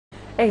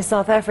A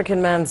South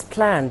African man's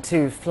plan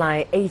to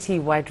fly 80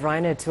 white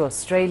rhino to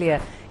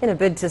Australia in a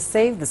bid to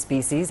save the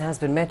species has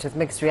been met with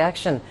mixed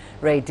reaction.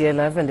 Ray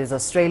Dearlove and his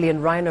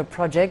Australian Rhino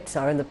project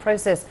are in the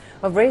process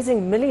of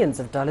raising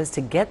millions of dollars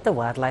to get the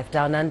wildlife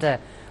down under.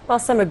 While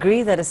some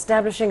agree that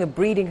establishing a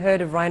breeding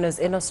herd of rhinos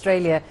in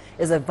Australia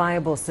is a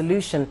viable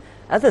solution,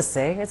 others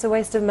say it's a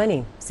waste of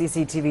money.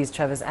 CCTV's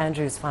Travis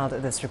Andrews filed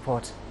this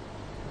report.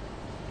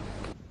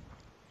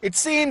 It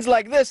seems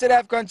like this that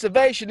have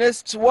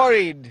conservationists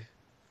worried.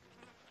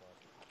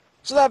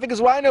 South Africa's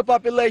rhino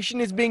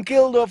population is being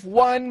killed off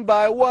one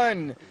by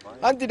one,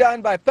 hunted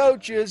down by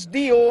poachers,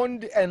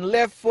 dehorned and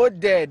left for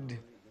dead.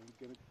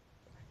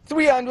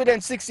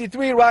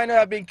 363 rhino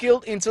have been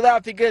killed in South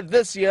Africa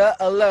this year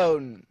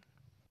alone.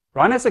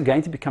 Rhinos are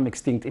going to become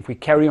extinct if we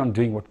carry on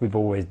doing what we've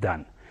always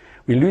done.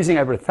 We're losing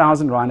over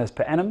 1,000 rhinos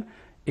per annum.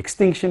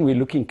 Extinction, we're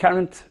looking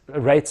current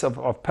rates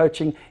of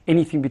poaching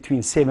anything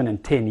between 7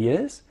 and 10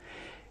 years.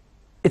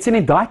 It's an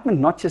indictment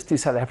not just to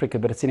South Africa,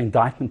 but it's an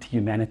indictment to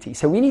humanity.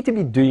 So we need to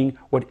be doing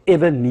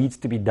whatever needs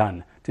to be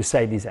done to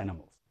save these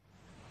animals.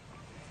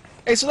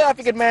 A South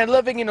African man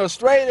living in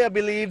Australia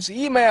believes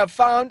he may have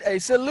found a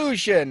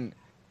solution.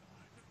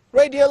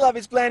 Ray Dearlove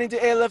is planning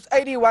to airlift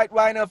 80 white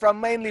rhino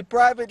from mainly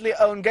privately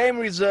owned game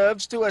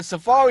reserves to a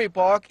safari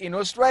park in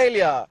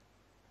Australia.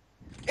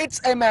 It's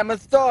a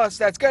mammoth task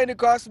that's going to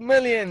cost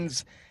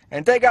millions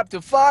and take up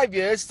to 5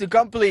 years to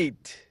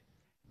complete.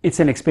 It's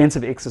an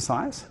expensive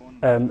exercise.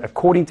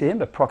 According to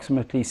him,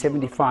 approximately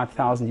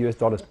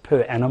 $75,000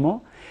 per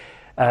animal.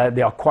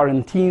 There are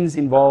quarantines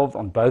involved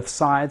on both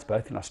sides,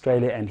 both in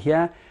Australia and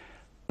here.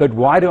 But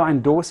why do I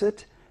endorse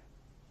it?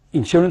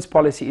 Insurance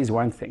policy is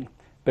one thing,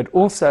 but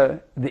also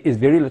there is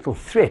very little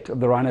threat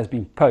of the rhinos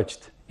being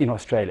poached in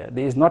Australia.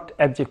 There is not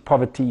abject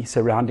poverty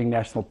surrounding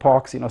national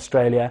parks in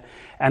Australia,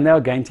 and they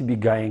are going to be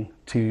going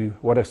to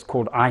what is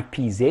called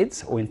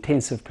IPZs, or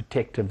intensive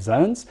protective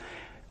zones,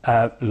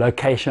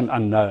 location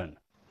unknown.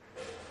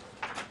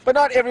 But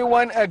not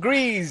everyone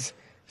agrees.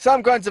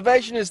 Some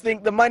conservationists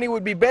think the money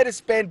would be better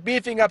spent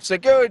beefing up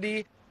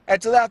security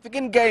at South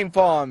African game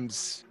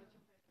farms.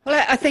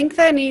 Well, I think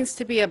there needs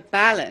to be a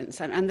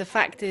balance, and the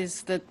fact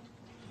is that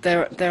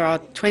there are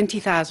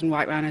 20,000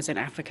 white rhinos in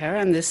Africa,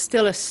 and there's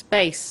still a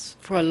space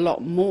for a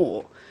lot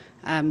more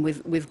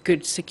with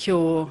good,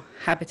 secure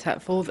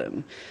habitat for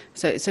them.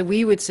 So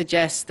we would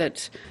suggest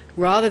that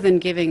rather than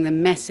giving the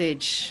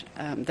message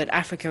that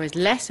Africa is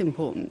less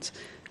important,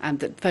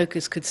 that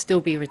focus could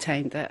still be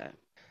retained there.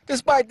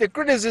 Despite the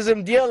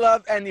criticism,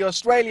 Dearlove and the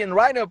Australian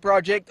Rhino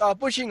Project are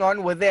pushing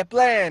on with their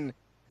plan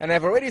and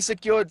have already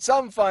secured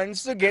some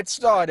funds to get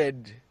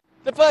started.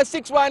 The first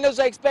 6 rhinos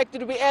are expected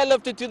to be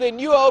airlifted to their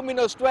new home in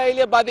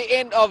Australia by the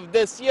end of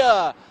this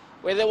year,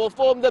 where they will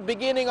form the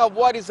beginning of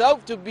what is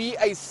hoped to be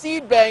a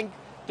seed bank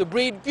to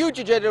breed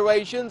future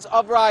generations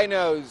of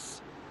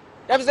rhinos.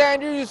 Travis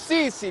Andrews,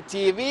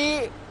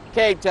 CCTV,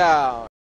 Cape Town.